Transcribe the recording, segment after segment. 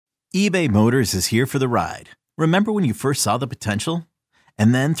eBay Motors is here for the ride. Remember when you first saw the potential?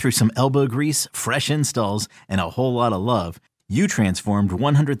 And then through some elbow grease, fresh installs, and a whole lot of love, you transformed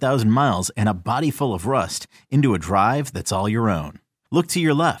 100,000 miles and a body full of rust into a drive that's all your own. Look to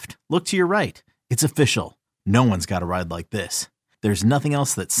your left. Look to your right. It's official. No one's got a ride like this. There's nothing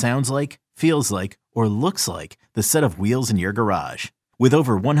else that sounds like, feels like, or looks like the set of wheels in your garage. With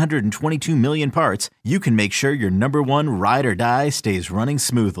over 122 million parts, you can make sure your number one ride or die stays running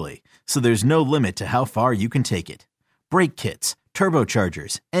smoothly. So there's no limit to how far you can take it. Brake kits,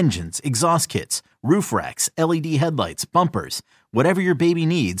 turbochargers, engines, exhaust kits, roof racks, LED headlights, bumpers, whatever your baby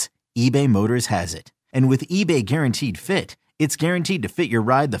needs, eBay Motors has it. And with eBay Guaranteed Fit, it's guaranteed to fit your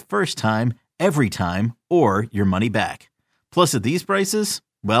ride the first time, every time, or your money back. Plus at these prices,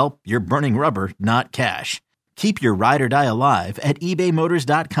 well, you're burning rubber, not cash. Keep your ride or die alive at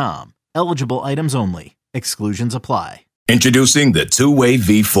ebaymotors.com. Eligible items only. Exclusions apply. Introducing the two-way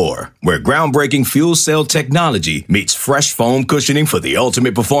V4, where groundbreaking fuel cell technology meets fresh foam cushioning for the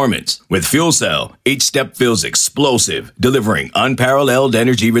ultimate performance. With fuel cell, each step feels explosive, delivering unparalleled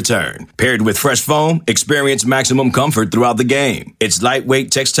energy return. Paired with fresh foam, experience maximum comfort throughout the game. Its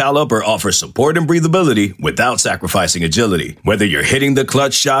lightweight textile upper offers support and breathability without sacrificing agility. Whether you're hitting the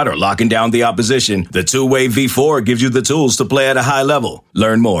clutch shot or locking down the opposition, the two-way V4 gives you the tools to play at a high level.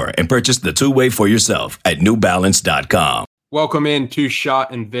 Learn more and purchase the two-way for yourself at newbalance.com. Welcome in to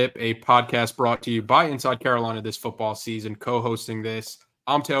Schoett and Vipp, a podcast brought to you by Inside Carolina this football season. Co-hosting this,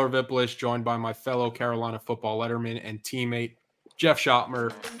 I'm Taylor Vipplish, joined by my fellow Carolina football letterman and teammate, Jeff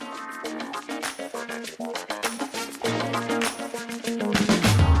Schottmer.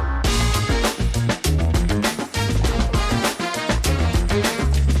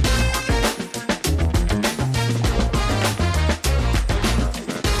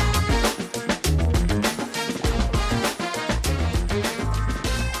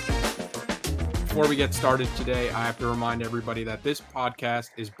 Before we get started today, I have to remind everybody that this podcast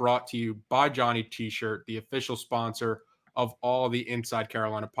is brought to you by Johnny T-Shirt, the official sponsor of all the Inside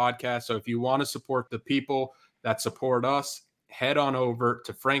Carolina podcasts. So if you want to support the people that support us, head on over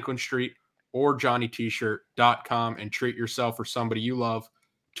to Franklin Street or johnnytshirt.com and treat yourself or somebody you love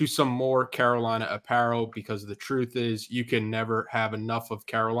to some more Carolina apparel, because the truth is you can never have enough of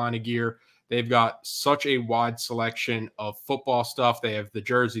Carolina gear. They've got such a wide selection of football stuff. They have the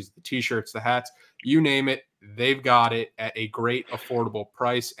jerseys, the T-shirts, the hats, you name it. They've got it at a great affordable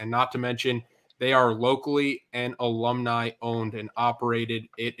price. And not to mention, they are locally and alumni owned and operated.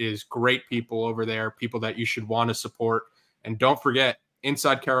 It is great people over there, people that you should want to support. And don't forget,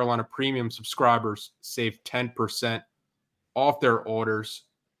 Inside Carolina premium subscribers save 10% off their orders.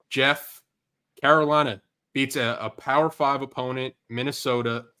 Jeff, Carolina beats a Power 5 opponent,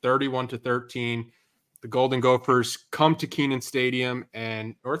 Minnesota, 31-13. The Golden Gophers come to Kenan Stadium,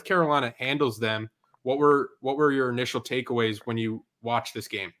 and North Carolina handles them. What were your initial takeaways when you watched this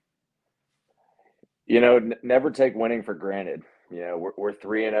game? You know, never take winning for granted. You know, we're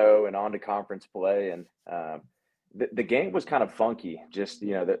 3-0 and on to conference play, and the game was kind of funky. Just,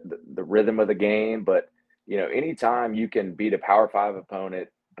 you know, the rhythm of the game, but you know, anytime you can beat a Power 5 opponent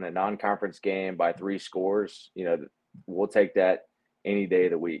in a non-conference game by 3 scores, you know, we'll take that any day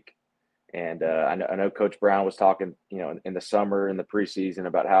of the week. And I know Coach Brown was talking, you know, in the summer, in the preseason,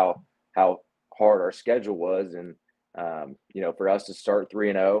 about how hard our schedule was. And, you know, for us to start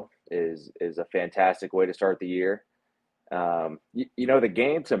 3-0 is a fantastic way to start the year. You know, the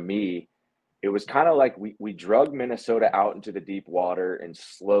game to me, it was kind of like we drug Minnesota out into the deep water and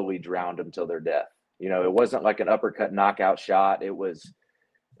slowly drowned them till their death. You know, it wasn't like an uppercut knockout shot. It was,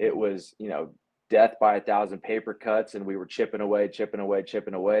 you know, death by 1,000 paper cuts, and we were chipping away.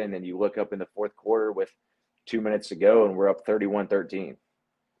 And then you look up in the fourth quarter with 2 minutes to go, and we're up 31-13.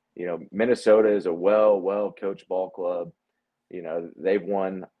 You know, Minnesota is a well-coached ball club. You know, they've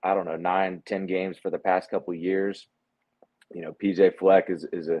won, 9-10 games for the past couple of years. You know, PJ Fleck is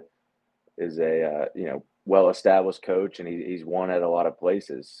a you know, well-established coach, and he's won at a lot of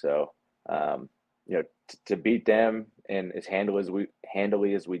places. So, you know, to beat them and as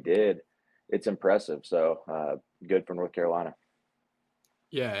handily as we did, it's impressive. So good for North Carolina.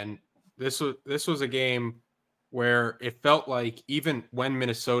 Yeah, and this was a game where it felt like even when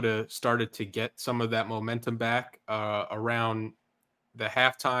Minnesota started to get some of that momentum back around the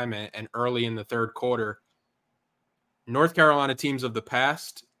halftime and early in the third quarter, North Carolina teams of the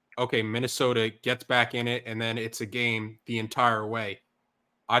past, okay, Minnesota gets back in it, and then it's a game the entire way.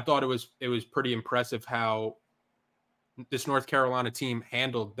 I thought it was pretty impressive how this North Carolina team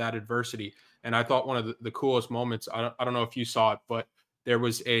handled that adversity. And I thought one of the coolest moments, I don't know if you saw it, but there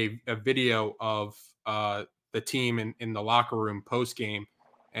was a video of the team in the locker room post game,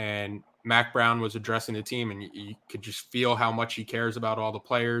 and Mac Brown was addressing the team, and you could just feel how much he cares about all the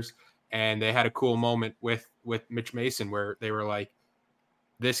players. And they had a cool moment with Mitch Mason where they were like,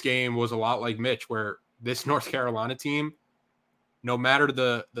 this game was a lot like Mitch, where this North Carolina team, no matter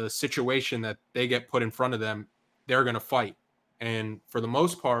the situation that they get put in front of them, they're going to fight. And for the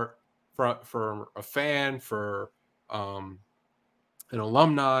most part, for a fan, for an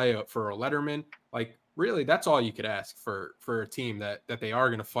alumni, for a letterman, like really that's all you could ask for a team that they are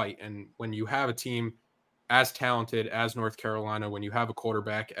going to fight. And when you have a team as talented as North Carolina, when you have a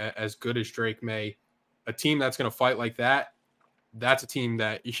quarterback as good as Drake May, a team that's going to fight like that, that's a team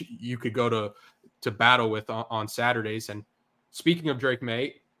that you could go to battle with on Saturdays. And speaking of Drake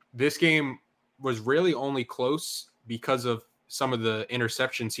May, this game was really only close because of some of the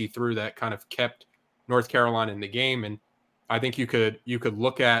interceptions he threw that kind of kept North Carolina in the game. And I think you could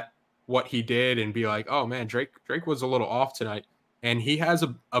look at what he did and be like, oh man, Drake was a little off tonight. And he has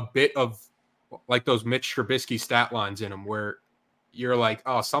a bit of like those Mitch Trubisky stat lines in him where you're like,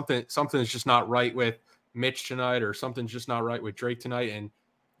 oh, something's just not right with Mitch tonight, or something's just not right with Drake tonight. And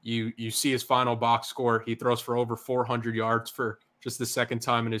you see his final box score. He throws for over 400 yards for just the second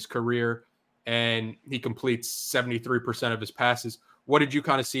time in his career, and he completes 73% of his passes. What did you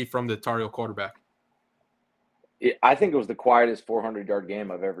kind of see from the Tar Heel quarterback? I think it was the quietest 400-yard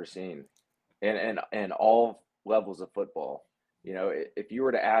game I've ever seen, and all levels of football. You know, if you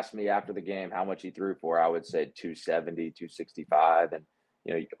were to ask me after the game how much he threw for, I would say 270, 265. And,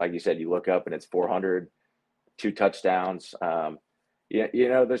 you know, like you said, you look up and it's 400, 2 touchdowns. You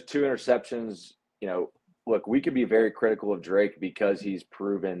know, there's 2 interceptions. You know, look, we could be very critical of Drake because he's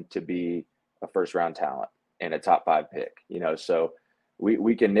proven to be a first-round talent and a top 5 pick, you know, so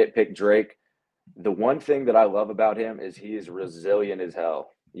we can nitpick Drake. The one thing that I love about him is he is resilient as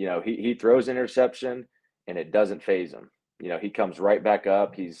hell. You know, he throws interception and it doesn't faze him. You know, he comes right back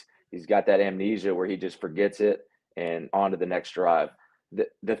up. He's got that amnesia where he just forgets it and on to the next drive.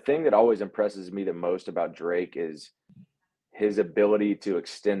 The thing that always impresses me the most about Drake is his ability to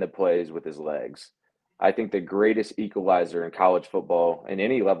extend the plays with his legs. I think the greatest equalizer in college football and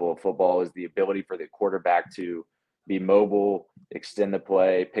any level of football is the ability for the quarterback to be mobile, extend the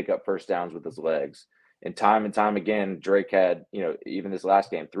play, pick up first downs with his legs. And time again, Drake had, you know, even this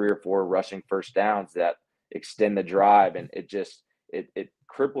last game, 3 or 4 rushing first downs that extend the drive, and it just it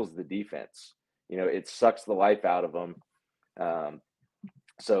cripples the defense. You know, it sucks the life out of them.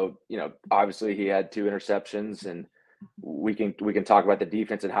 So, you know, obviously he had 2 interceptions, and we can talk about the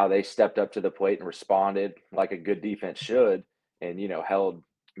defense and how they stepped up to the plate and responded like a good defense should, and, you know, held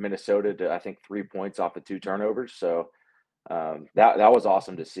Minnesota to, I think, 3 points off of 2 turnovers. So that was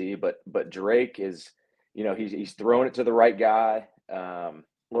awesome to see. But Drake is, you know, he's throwing it to the right guy.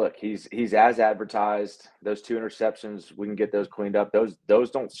 Look, he's as advertised. Those 2 interceptions, we can get those cleaned up. Those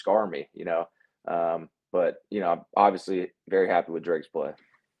don't scar me, you know. But, you know, I'm obviously very happy with Drake's play.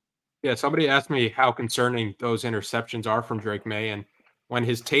 Yeah, somebody asked me how concerning those interceptions are from Drake May, and when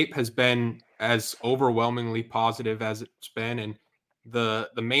his tape has been as overwhelmingly positive as it's been, and the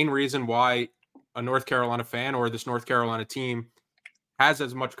main reason why a North Carolina fan or this North Carolina team has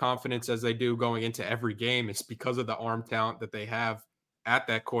as much confidence as they do going into every game is because of the arm talent that they have at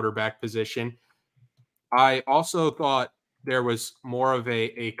that quarterback position. I also thought there was more of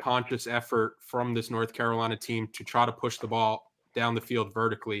a conscious effort from this North Carolina team to try to push the ball down the field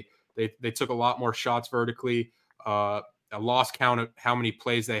vertically. They took a lot more shots vertically. I lost count of how many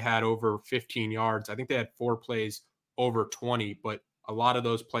plays they had over 15 yards. I think they had 4 plays over 20, but a lot of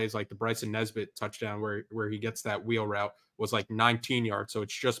those plays, like the Bryson Nesbitt touchdown where he gets that wheel route, was like 19 yards. So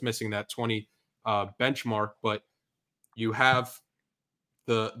it's just missing that 20 benchmark. But you have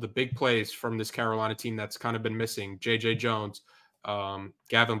the big plays from this Carolina team that's kind of been missing. J.J. Jones,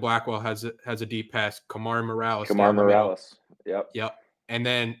 Gavin Blackwell has a deep pass. Kamari Morales. Yep. And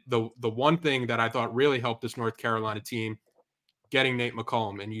then the one thing that I thought really helped this North Carolina team, getting Nate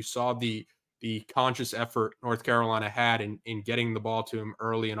McCollum, and you saw the conscious effort North Carolina had in getting the ball to him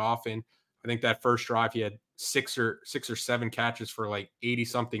early and often. I think that first drive he had 6 or 7 catches for like 80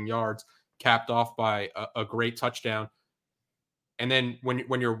 something yards, capped off by a great touchdown. And then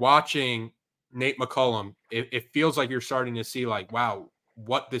when you're watching Nate McCollum, it feels like you're starting to see like, wow,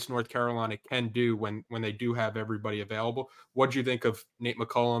 what this North Carolina can do when they do have everybody available. What do you think of Nate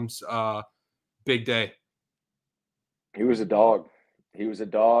McCollum's big day? He was a dog.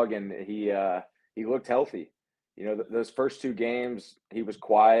 And he looked healthy. You know, those first 2 games, he was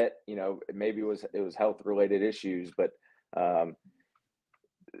quiet. You know, maybe it was health related issues, but the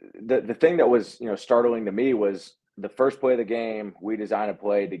thing that was, you know, startling to me was the first play of the game. We designed a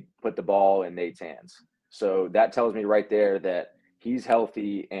play to put the ball in Nate's hands. So that tells me right there that he's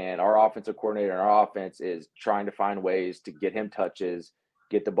healthy, and our offensive coordinator and our offense is trying to find ways to get him touches,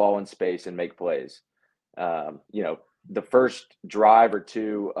 get the ball in space, and make plays. The first drive or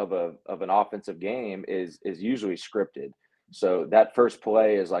two of an offensive game is usually scripted. So that first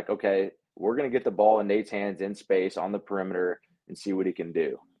play is like, okay, we're going to get the ball in Nate's hands in space on the perimeter and see what he can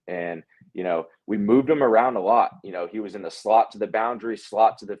do. And, we moved him around a lot. He was in the slot to the boundary,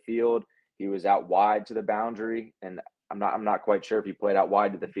 slot to the field. He was out wide to the boundary. And I'm not quite sure if he played out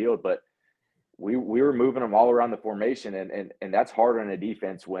wide to the field, but we were moving him all around the formation. And that's hard on a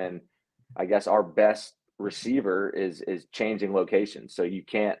defense when I guess our best receiver is changing locations. So you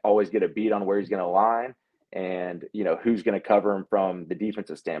can't always get a beat on where he's going to line and, who's going to cover him from the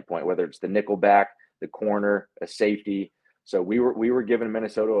defensive standpoint, whether it's the nickel back, the corner, a safety. So we were giving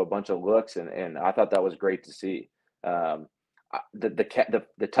Minnesota a bunch of looks, and I thought that was great to see. The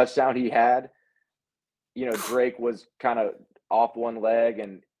touchdown he had, Drake was kind of off one leg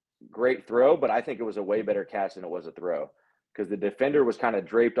and great throw, but I think it was a way better catch than it was a throw because the defender was kind of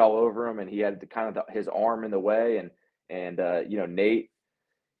draped all over him and he had his arm in the way. And Nate,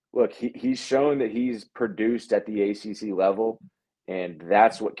 look, he's shown that he's produced at the ACC level, and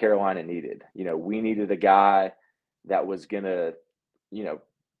that's what Carolina needed. We needed a guy that was going to,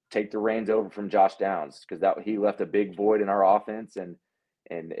 take the reins over from Josh Downs because he left a big void in our offense. And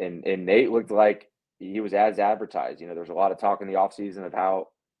Nate looked like he was as advertised. There was a lot of talk in the offseason of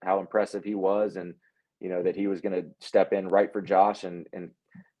how impressive he was and, that he was going to step in right for Josh and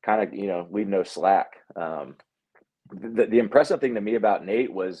kind of, leave no slack. The impressive thing to me about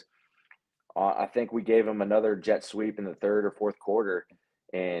Nate was I think we gave him another jet sweep in the third or fourth quarter,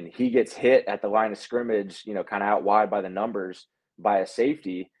 and he gets hit at the line of scrimmage, kind of out wide by the numbers by a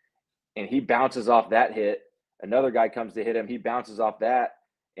safety, and he bounces off that hit. Another guy comes to hit him. He bounces off that,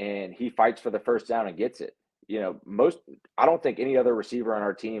 and he fights for the first down and gets it. I don't think any other receiver on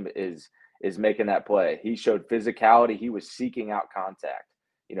our team is making that play. He showed physicality. He was seeking out contact.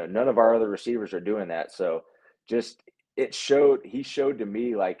 None of our other receivers are doing that. So he showed to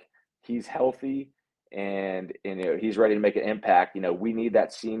me like he's healthy and he's ready to make an impact. We need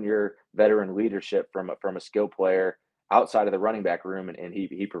that senior veteran leadership from a skill player outside of the running back room, and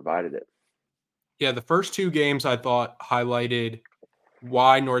he provided it. Yeah, the first two games I thought highlighted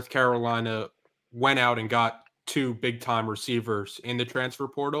why North Carolina went out and got two big-time receivers in the transfer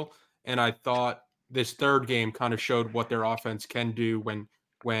portal. And I thought this third game kind of showed what their offense can do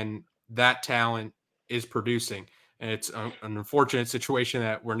when that talent is producing. And it's an unfortunate situation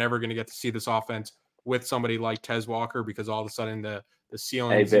that we're never going to get to see this offense with somebody like Tez Walker because all of a sudden the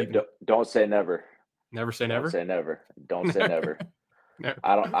ceiling. Hey, Vipp, don't say never. Never say never? Don't say never. Don't say never. Never.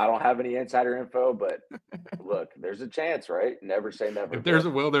 I don't have any insider info, but look, there's a chance, right? Never say never. If there's a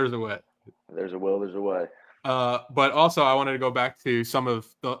will, there's a way. There's a will, there's a way. But also I wanted to go back to some of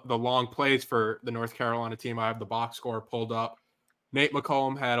the long plays for the North Carolina team. I have the box score pulled up. Nate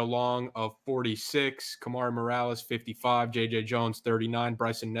McCollum had a long of 46, Kamari Morales 55, J.J. Jones 39,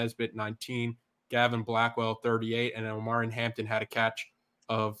 Bryson Nesbitt 19, Gavin Blackwell 38, and Omarion Hampton had a catch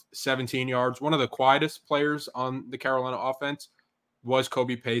of 17 yards. One of the quietest players on the Carolina offense was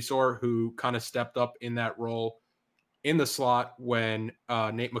Kobe Paysour, who kind of stepped up in that role in the slot when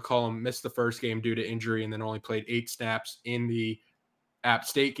Nate McCollum missed the first game due to injury and then only played 8 snaps in the App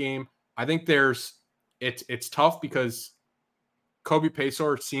State game. I think it's tough because Kobe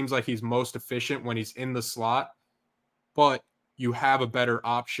Paysour seems like he's most efficient when he's in the slot, but you have a better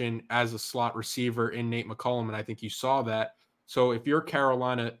option as a slot receiver in Nate McCollum, and I think you saw that. So if you're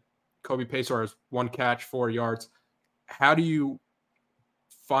Carolina, Kobe Paysour has 1 catch, 4 yards. How do you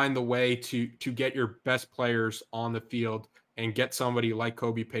find the way to get your best players on the field and get somebody like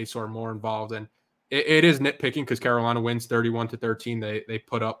Kobe Paysour more involved? And it is nitpicking because Carolina wins 31-13. They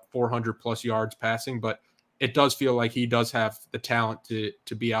put up 400 plus yards passing, but it does feel like he does have the talent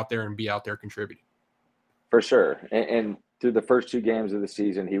to be out there and be out there contributing. For sure. And through the first 2 games of the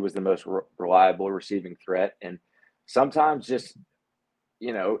season, he was the most reliable receiving threat. And sometimes just,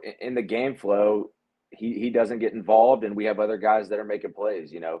 in the game flow, he doesn't get involved, and we have other guys that are making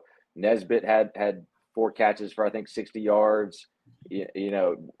plays. Nesbitt had 4 catches for, I think, 60 yards.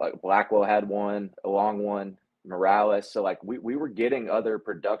 Like Blackwell had 1, a long one, Morales. So, like, we were getting other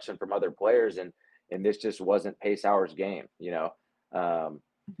production from other players, and this just wasn't Paysour's game,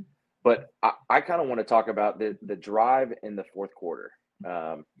 But I kind of want to talk about the drive in the fourth quarter.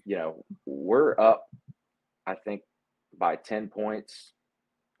 We're up, I think, by 10 points.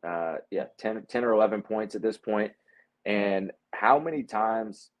 10 or 11 points at this point. And how many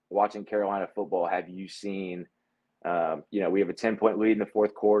times watching Carolina football have you seen, we have a 10-point lead in the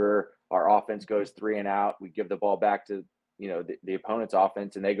fourth quarter. Our offense goes 3 and out. We give the ball back to, the opponent's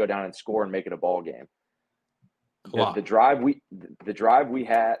offense, and they go down and score and make it a ball game. The drive we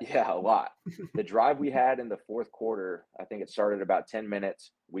had, a lot. The drive we had in the fourth quarter, I think it started about 10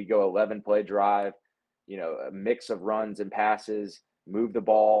 minutes. We go 11 play drive, a mix of runs and passes, move the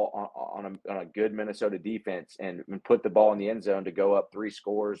ball on a good Minnesota defense and put the ball in the end zone to go up 3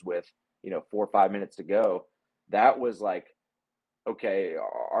 scores with, 4 or 5 minutes to go. That was like, okay,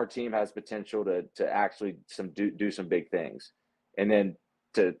 our team has potential to actually do some big things. And then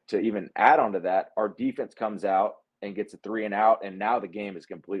to even add on to that, our defense comes out and gets a 3 and out, and now the game is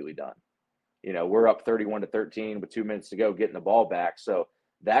completely done. We're up 31-13 with 2 minutes to go, getting the ball back. So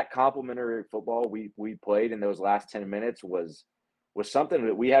that complimentary football we played in those last 10 minutes was something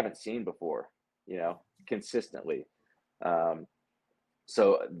that we haven't seen before, consistently.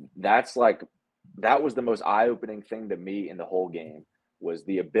 So that was the most eye-opening thing to me in the whole game, was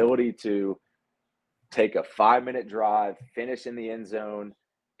the ability to take a 5-minute drive, finish in the end zone,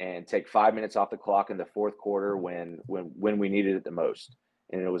 and take 5 minutes off the clock in the fourth quarter when we needed it the most.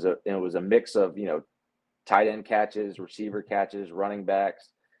 And it was a mix of, tight end catches, receiver catches, running backs.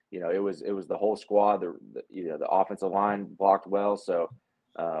 It was the whole squad. The offensive line blocked well. So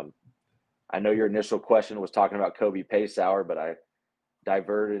I know your initial question was talking about Kobe Paysauer, but I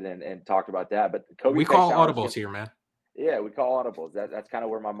diverted and talked about that. But Kobe, we call audibles here, man. Yeah, we call audibles. That's kind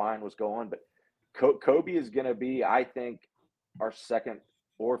of where my mind was going. But Kobe is going to be, I think, our second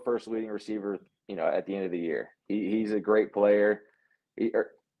or first leading receiver, at the end of the year. He's a great player.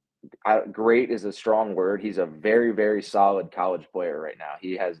 Great is a strong word. He's a very, very solid college player right now.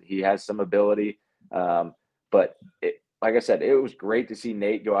 He has some ability, but like I said, it was great to see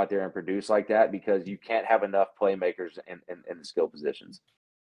Nate go out there and produce like that, because you can't have enough playmakers in the skill positions.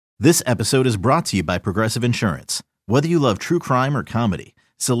 This episode is brought to you by Progressive Insurance. Whether you love true crime or comedy,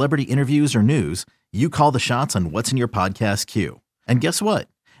 celebrity interviews or news, you call the shots on what's in your podcast queue. And guess what?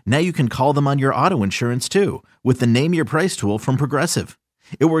 Now you can call them on your auto insurance too, with the Name Your Price tool from Progressive.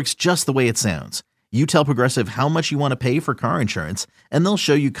 It works just the way it sounds. You tell Progressive how much you want to pay for car insurance, and they'll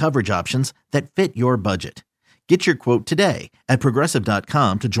show you coverage options that fit your budget. Get your quote today at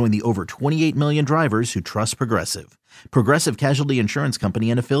Progressive.com to join the over 28 million drivers who trust Progressive. Progressive Casualty Insurance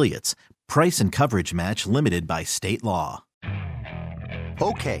Company and Affiliates. Price and coverage match limited by state law.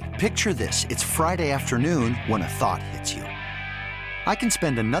 Okay, picture this. It's Friday afternoon when a thought hits you. I can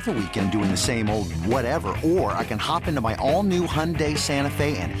spend another weekend doing the same old whatever, or I can hop into my all-new Hyundai Santa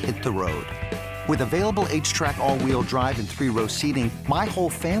Fe and hit the road. With available H-Track all-wheel drive and 3-row seating, my whole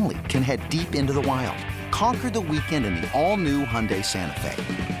family can head deep into the wild. Conquer the weekend in the all-new Hyundai Santa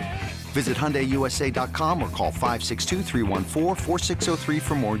Fe. Visit HyundaiUSA.com or call 562-314-4603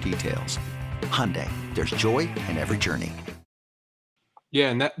 for more details. Hyundai, there's joy in every journey.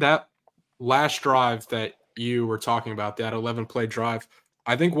 Yeah, and that last drive that you were talking about, that 11-play drive,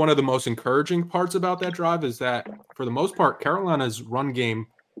 I think one of the most encouraging parts about that drive is that, for the most part, Carolina's run game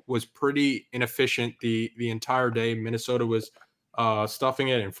was pretty inefficient the entire day. Minnesota was stuffing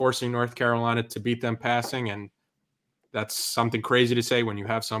it and forcing North Carolina to beat them passing, and that's something crazy to say when you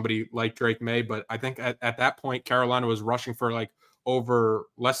have somebody like Drake May. But I think at that point, Carolina was rushing for like over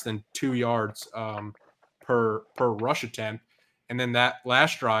less than 2 yards per rush attempt. And then that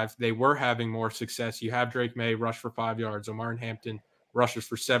last drive, they were having more success. You have Drake May rush for 5 yards. Omar Hampton rushes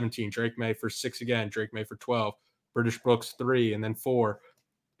for 17. Drake May for 6 again. Drake May for 12. British Brooks 3, and then 4,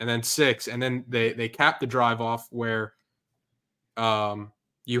 and then 6. And then they cap the drive off where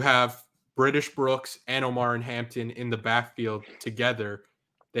you have British Brooks and Omar and Hampton in the backfield together.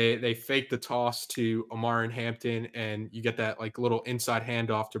 They fake the toss to Omar and Hampton, and you get that like little inside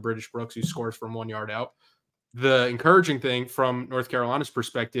handoff to British Brooks, who scores from 1 yard out. The encouraging thing from North Carolina's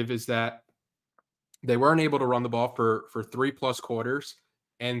perspective is that they weren't able to run the ball for 3+ quarters.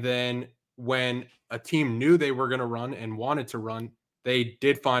 And then when a team knew they were going to run and wanted to run, they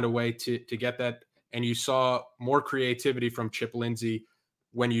did find a way to get that. And you saw more creativity from Chip Lindsey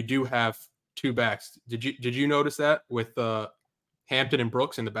when you do have two backs. Did you notice that with Hampton and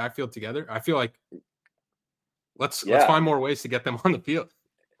Brooks in the backfield together? I feel like let's find more ways to get them on the field.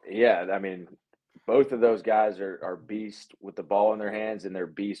 Yeah, I mean, both of those guys are beast with the ball in their hands, and they're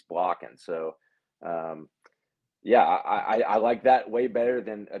beast blocking. So, I like that way better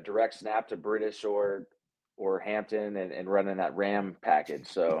than a direct snap to British or Hampton and running that Ram package.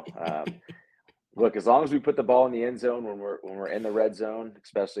 So, look, as long as we put the ball in the end zone when we're in the red zone,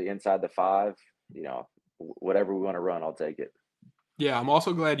 especially inside the 5, whatever we want to run, I'll take it. Yeah, I'm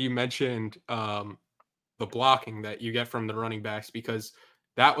also glad you mentioned the blocking that you get from the running backs, because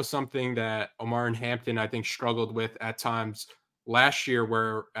that was something that Omar and Hampton, I think, struggled with at times last year,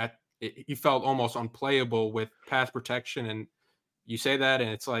 where he felt almost unplayable with pass protection. And you say that,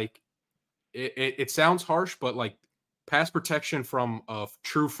 and it's like, it sounds harsh, but like pass protection from a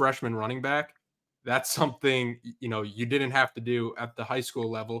true freshman running back, that's something, you didn't have to do at the high school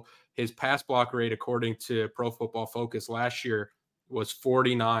level. His pass block rate, according to Pro Football Focus last year, was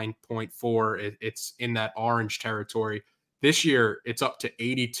 49.4. It's in that orange territory. This year, it's up to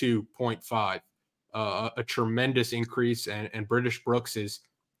 82.5, a tremendous increase. And British Brooks is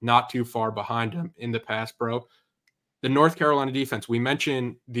not too far behind him in the pass pro. The North Carolina defense, we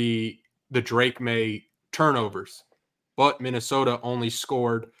mentioned the Drake May turnovers, but Minnesota only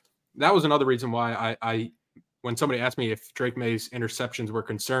scored. That was another reason why I when somebody asked me if Drake May's interceptions were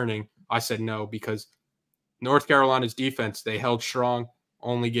concerning, I said no, because North Carolina's defense, they held strong,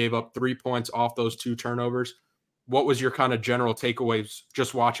 only gave up 3 points off those 2 turnovers. What was your kind of general takeaways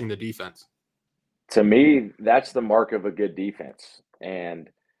just watching the defense? To me, that's the mark of a good defense. And,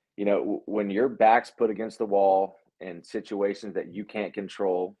 when your back's put against the wall in situations that you can't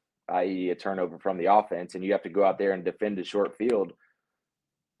control, i.e. a turnover from the offense, and you have to go out there and defend a short field,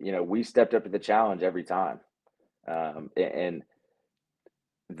 we stepped up to the challenge every time. And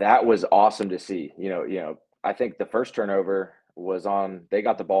that was awesome to see. I think the first turnover was they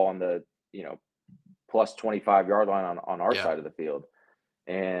got the ball on the, plus 25-yard line on our side of the field.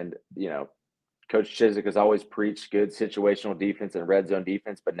 And, Coach Chiswick has always preached good situational defense and red zone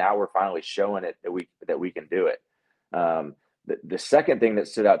defense, but now we're finally showing it that we can do it. The second thing that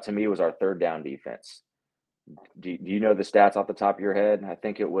stood out to me was our third down defense. Do you know the stats off the top of your head? I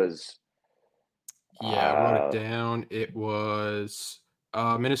think it was. Yeah, I wrote it down. It was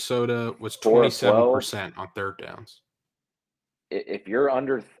Minnesota was 27% on third downs. If you're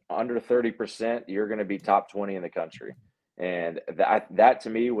under 30%, you're going to be top 20 in the country. And that to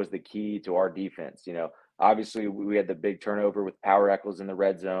me was the key to our defense. Obviously we had the big turnover with Power Eccles in the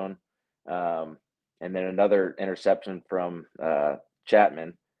red zone. And then another interception from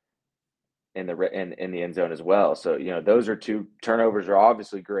Chapman in the end zone as well. So, those are 2 turnovers are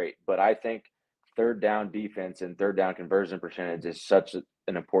obviously great, but I think third down defense and third down conversion percentage is such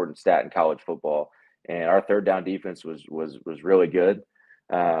an important stat in college football. And our third down defense was really good.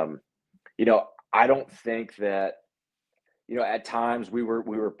 I don't think that, at times we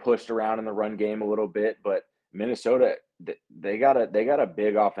were pushed around in the run game a little bit, but Minnesota, they got a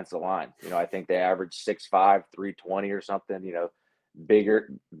big offensive line. I think they averaged 6'5", 320 or something, bigger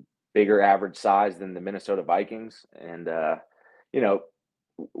average size than the Minnesota Vikings. And,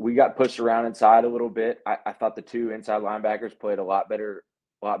 we got pushed around inside a little bit. I thought the 2 inside linebackers played a lot better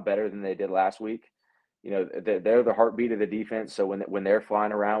than they did last week. They're the heartbeat of the defense. So when they're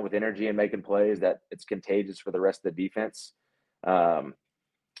flying around with energy and making plays, that it's contagious for the rest of the defense. So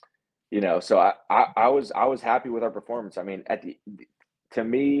I was happy with our performance. I mean, to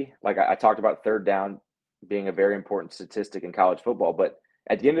me, like I talked about third down being a very important statistic in college football, but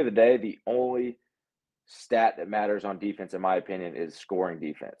at the end of the day, the only stat that matters on defense, in my opinion, is scoring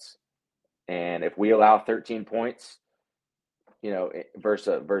defense. And if we allow 13 points,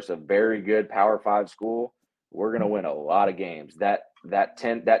 versus a very good Power 5 school, we're going to win a lot of games. That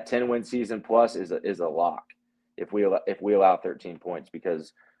 10-win season plus is a lock if we allow 13 points,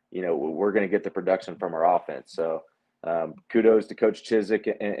 because we're going to get the production from our offense. So kudos to Coach Chiswick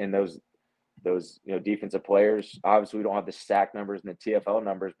and those defensive players. Obviously, we don't have the sack numbers and the TFL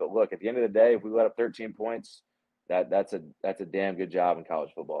numbers, but look, at the end of the day, if we let up 13 points, that's a damn good job in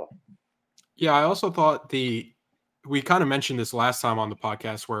college football. Yeah, I also thought we kind of mentioned this last time on the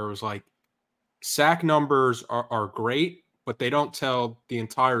podcast, where it was like sack numbers are great, but they don't tell the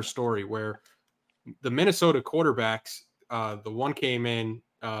entire story. Where the Minnesota quarterbacks, the one came in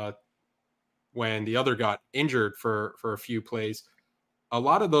when the other got injured for a few plays. A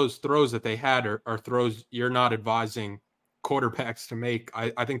lot of those throws that they had are throws you're not advising quarterbacks to make.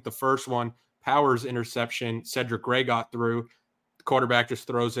 I think the first one, Powers interception, Cedric Gray got through. The quarterback just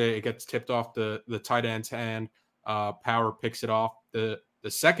throws it. It gets tipped off the tight end's hand. Power picks it off. The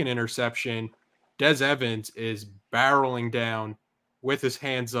second interception, Des Evans is barreling down with his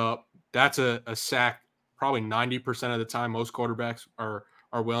hands up. That's a sack probably 90% of the time. Most quarterbacks are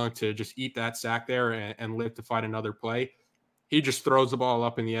willing to just eat that sack there and live to fight another play. He just throws the ball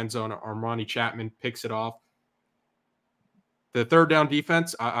up in the end zone. Armani Chapman picks it off. The third down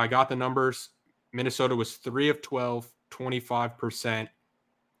defense, I got the numbers. Minnesota was 3 of 12, 25%.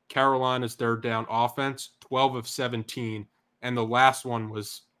 Carolina's third down offense, 12 of 17. And the last one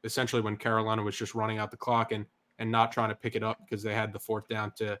was essentially when Carolina was just running out the clock and not trying to pick it up because they had the fourth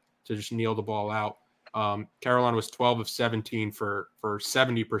down to just kneel the ball out. Carolina was 12 of 17 for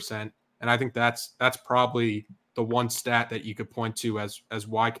 70%. And I think that's probably the one stat that you could point to as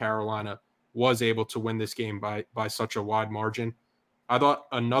why Carolina was able to win this game by such a wide margin. I thought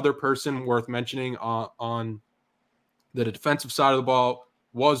another person worth mentioning on the defensive side of the ball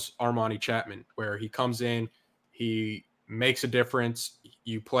was Armani Chapman, where he comes in, he makes a difference.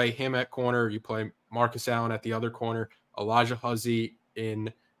 You play him at corner, you play Marcus Allen at the other corner, Elijah Huzzie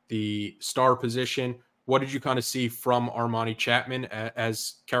in the star position. What did you kind of see from Armani Chapman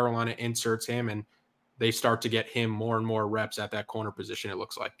as Carolina inserts him and they start to get him more and more reps at that corner position, it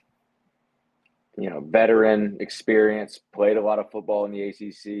looks like? Veteran experience, played a lot of football in the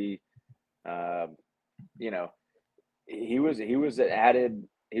ACC. He was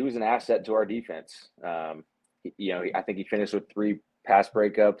an asset to our defense. I think he finished with 3 pass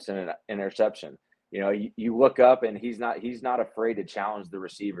breakups and an interception. You look up and he's not afraid to challenge the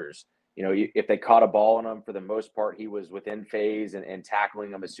receivers. If they caught a ball on him, for the most part, he was within phase and tackling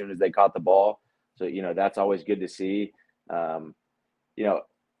them as soon as they caught the ball. So, that's always good to see.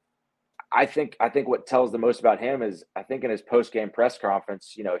 I think what tells the most about him is, I think in his post-game press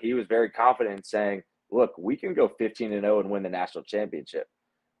conference, he was very confident in saying, look, we can go 15-0 and win the national championship.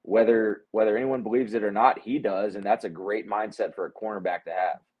 Whether anyone believes it or not, he does, and that's a great mindset for a cornerback to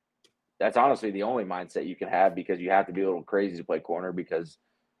have. That's honestly the only mindset you can have, because you have to be a little crazy to play corner, because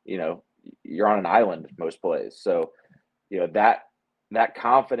you're on an island most plays. So that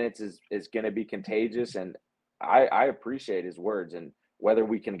confidence is going to be contagious, and I appreciate his words. And whether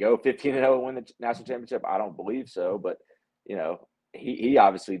we can go 15-0 and win the national championship, I don't believe so, but he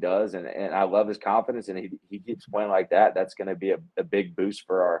obviously does, and I love his confidence, and he keeps playing like that. That's going to be a big boost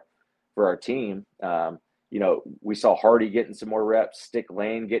for our team. We saw Hardy getting some more reps, Stick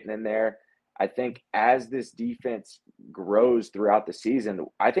Lane getting in there. I think as this defense grows throughout the season,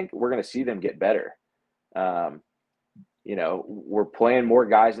 I think we're going to see them get better. We're playing more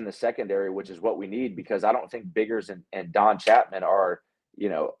guys in the secondary, which is what we need, because I don't think Biggers and Don Chapman are,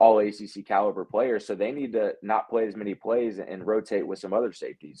 all ACC caliber players. So they need to not play as many plays and rotate with some other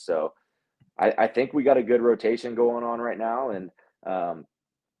safeties. So I think we got a good rotation going on right now. And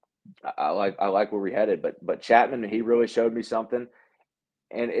I like where we headed, but Chapman, he really showed me something.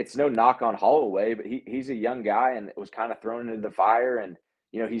 And it's no knock on Holloway, but he's a young guy and was kind of thrown into the fire, and,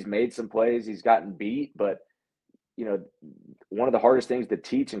 he's made some plays, he's gotten beat, but one of the hardest things to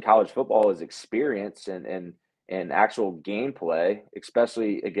teach in college football is experience and actual gameplay,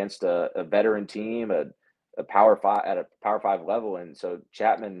 especially against a veteran team, a Power 5 at a Power 5 level. And so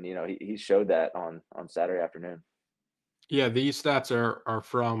Chapman, he showed that on Saturday afternoon. Yeah, these stats are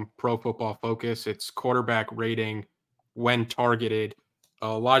from Pro Football Focus. It's quarterback rating when targeted.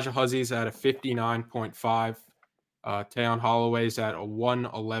 Elijah Huzzie's at a 59.5. Tayon Holloway's at a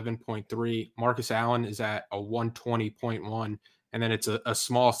 111.3. Marcus Allen is at a 120.1. And then it's a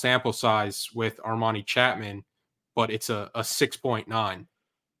small sample size with Armani Chapman, but it's a 6.9,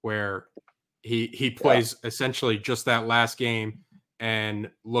 where he plays essentially just that last game and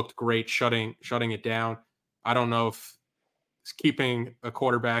looked great shutting it down. I don't know if keeping a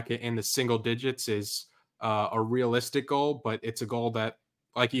quarterback in the single digits is a realistic goal, but it's a goal that,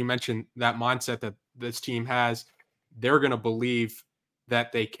 like you mentioned, that mindset that this team has, they're going to believe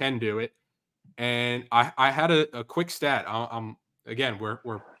that they can do it. And I had a quick stat. Again,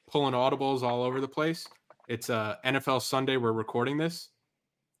 we're pulling audibles all over the place. It's NFL Sunday. We're recording this.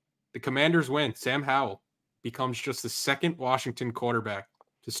 The Commanders win. Sam Howell becomes just the second Washington quarterback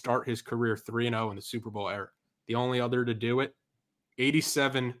to start his career 3-0 in the Super Bowl era. The only other to do it,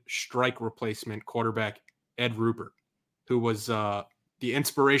 87 strike replacement quarterback Ed Rupert, who was the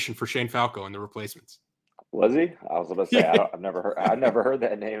inspiration for Shane Falco in the replacements. Was he? I was about to say, I've never heard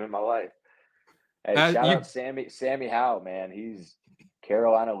that name in my life. Hey, shout out Sammy Howell, man. He's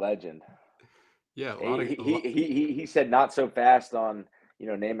Carolina legend. Yeah, he said not so fast on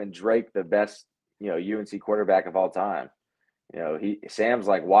naming Drake the best UNC quarterback of all time. Sam's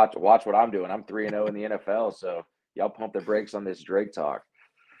like, watch what I'm doing. I'm 3-0 in the NFL, so y'all pump the brakes on this Drake talk.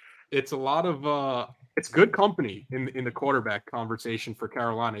 It's a lot of it's good company in the quarterback conversation for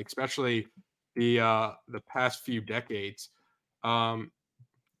Carolina, especially the past few decades. But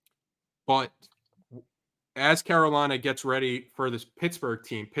as Carolina gets ready for this Pittsburgh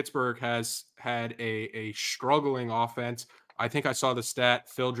team, Pittsburgh has had a struggling offense. I think I saw the stat,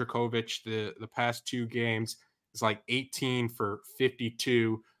 Phil Dracovic, the past 2 games is like 18 for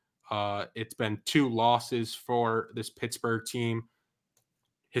 52. It's been 2 losses for this Pittsburgh team.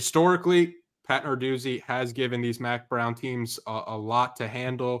 Historically, Pat Narduzzi has given these Mac Brown teams a lot to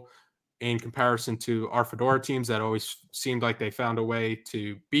handle in comparison to our Fedora teams that always seemed like they found a way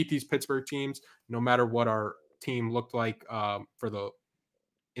to beat these Pittsburgh teams, no matter what our team looked like for the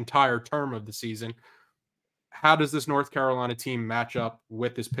entire term of the season. how does this North Carolina team match up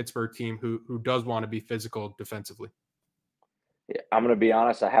with this Pittsburgh team who does want to be physical defensively? Yeah, I'm going to be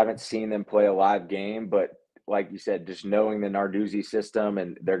honest. I haven't seen them play a live game, but like you said, just knowing the Narduzzi system,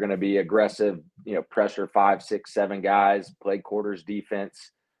 and they're going to be aggressive, pressure 5, 6, 7 guys, play quarters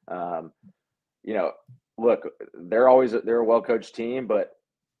defense. Um, look, they're a well-coached team, but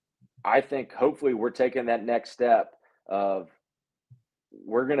I think hopefully we're taking that next step of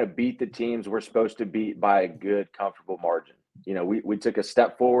we're going to beat the teams we're supposed to beat by a good, comfortable margin. We took a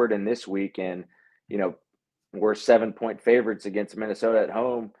step forward in this week, and, we're 7-point favorites against Minnesota at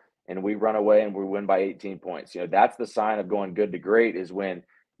home, and we run away and we win by 18 points. That's the sign of going good to great, is when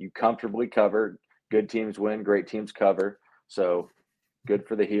you comfortably cover. Good teams win, great teams cover. So good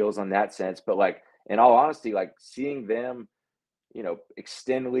for the Heels on that sense. But in all honesty, seeing them,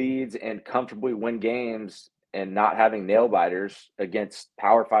 extend leads and comfortably win games and not having nail biters against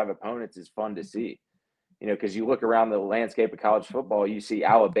Power 5 opponents is fun to see. Because you look around the landscape of college football, you see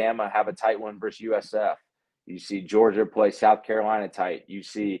Alabama have a tight one versus USF. You see Georgia play South Carolina tight. You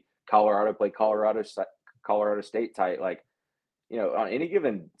see Colorado play Colorado State tight. On any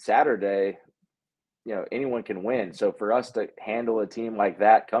given Saturday, anyone can win. So for us to handle a team like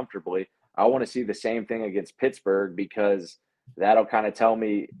that comfortably, I want to see the same thing against Pittsburgh, because that'll kind of tell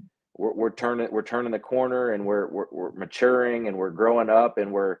me we're turning the corner, and we're maturing, and we're growing up,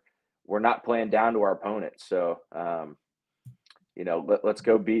 and we're not playing down to our opponents. So let's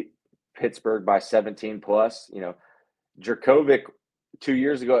go beat Pittsburgh by 17 plus. Jurkovec 2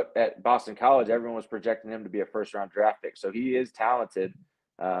 years ago at Boston College, everyone was projecting him to be a first-round draft pick. So he is talented.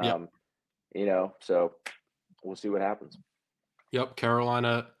 So we'll see what happens. Yep,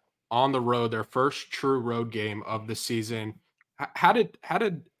 Carolina on the road, their first true road game of the season. How did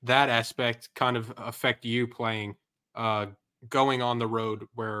that aspect kind of affect you playing, going on the road,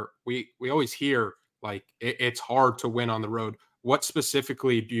 where we always hear it's hard to win on the road? What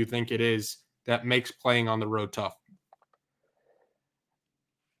specifically do you think it is that makes playing on the road tough?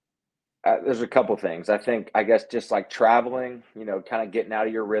 There's a couple things. I guess just like traveling, kind of getting out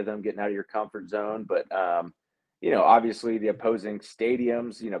of your rhythm, getting out of your comfort zone. But, obviously the opposing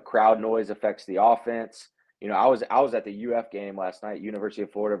stadiums, crowd noise affects the offense. I was at the UF game last night, University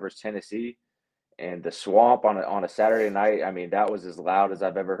of Florida versus Tennessee, and the Swamp on a Saturday night. I mean, that was as loud as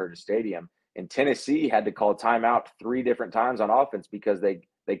I've ever heard a stadium. And Tennessee had to call timeout 3 different times on offense because they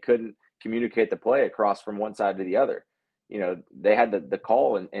couldn't communicate the play across from one side to the other. They had the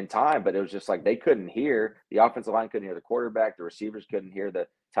call in time, but it was just they couldn't hear. The offensive line couldn't hear the quarterback. The receivers couldn't hear the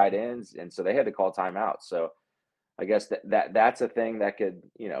tight ends. And so they had to call timeout. So I guess that's a thing that could,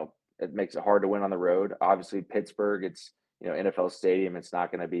 it makes it hard to win on the road. Obviously, Pittsburgh, it's, NFL stadium. It's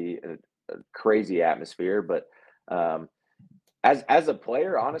not going to be a crazy atmosphere. But as a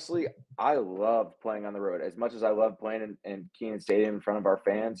player, honestly, I love playing on the road as much as I love playing in Kenan Stadium in front of our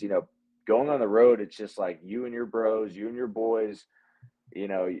fans. Going on the road, it's just you and your bros, you and your boys,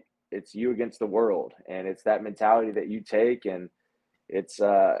 it's you against the world. And it's that mentality that you take, and it's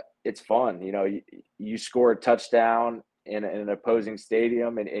fun. You score a touchdown in an opposing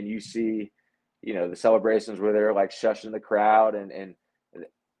stadium, and you see, the celebrations where they're shushing the crowd, and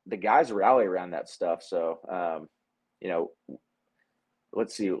the guys rally around that stuff. So,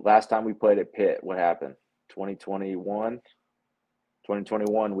 let's see, last time we played at Pitt, what happened? 2021,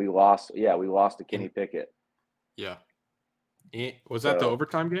 we lost. Yeah, we lost to Kenny Pickett. Yeah. Was that the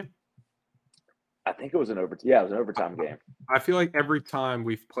overtime game? I think it was an overtime. Yeah, it was an overtime game. I feel like every time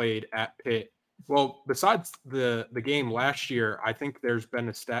we've played at Pitt, well, besides the game last year, I think there was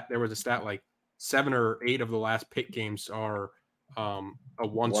a stat 7 or 8 of the last Pitt games are a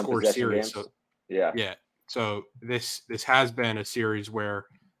one-score series. So, yeah. So this has been a series where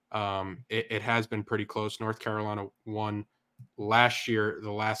it has been pretty close. North Carolina won last year,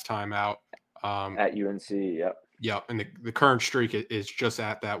 the last time out. At UNC, yep. Yeah, and the current streak is just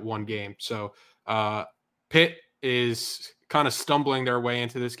at that one game. So Pitt is kind of stumbling their way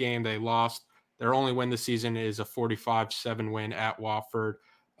into this game. They lost. Their only win this season is a 45-7 win at Wofford.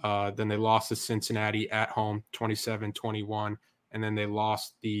 Then they lost to Cincinnati at home, 27-21. And then they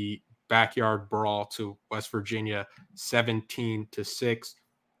lost the backyard brawl to West Virginia, 17-6.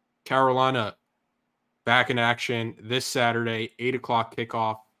 Carolina back in action this Saturday, 8:00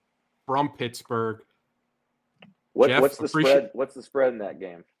 kickoff from Pittsburgh. What's the spread? What's the spread in that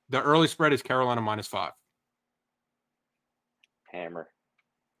game? The early spread is Carolina -5. Hammer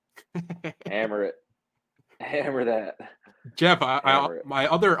it. Hammer that. Jeff, my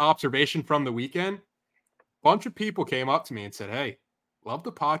other observation from the weekend, a bunch of people came up to me and said, "Hey, love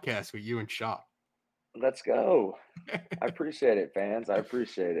the podcast with you and Schoett." Let's go. I appreciate it, fans. I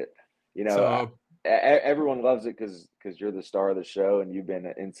appreciate it. everyone loves it because you're the star of the show and you've been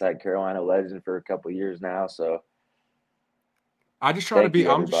an Inside Carolina legend for a couple of years now. So I just try to be.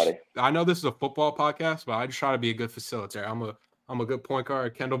 everybody. I know this is a football podcast, but I just try to be a good facilitator. I'm a good point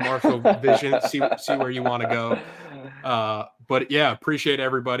guard. Kendall Marshall vision. See where you want to go. But yeah, appreciate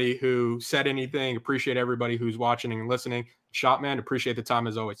everybody who said anything. Appreciate everybody who's watching and listening. Shotman, appreciate the time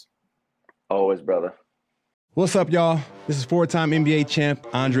as always. Always, brother. What's up, y'all? This is four-time NBA champ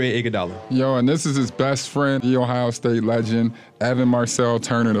Andre Iguodala. Yo, and this is his best friend, the Ohio State legend, Evan Marcel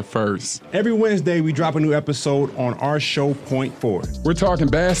Turner I. Every Wednesday, we drop a new episode on our show, Point Forward. We're talking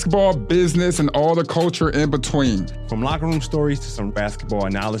basketball, business, and all the culture in between. From locker room stories to some basketball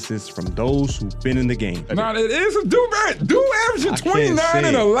analysis from those who've been in the game. Now, it is a dude averaging 29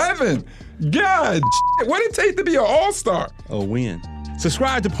 and 11. God, what it take to be an all-star? A win.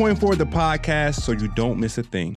 Subscribe to Point Forward, the podcast, so you don't miss a thing.